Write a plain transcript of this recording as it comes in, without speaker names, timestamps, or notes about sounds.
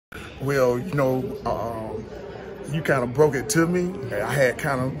Well, you know, you kind of broke it to me. I had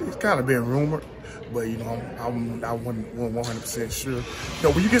it's kind of been rumored, but you know, I wasn't 100% sure. You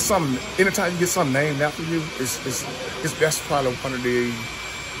know, when you get something, anytime you get something named after you, that's probably one of the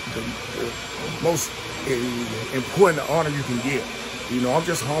most important honor you can get. You know, I'm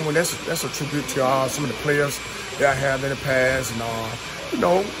just humble. That's a tribute to some of the players that I have in the past, and you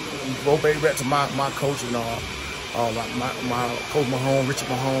know, go back to my coach and my coach Mahone, Richard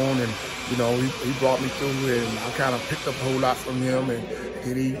Mahone, and you know, he brought me through, and I kind of picked up a whole lot from him, and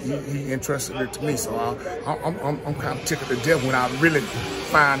he entrusted it to me. So I'm kind of tickled to death when I really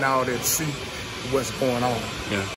find out and see what's going on. Yeah.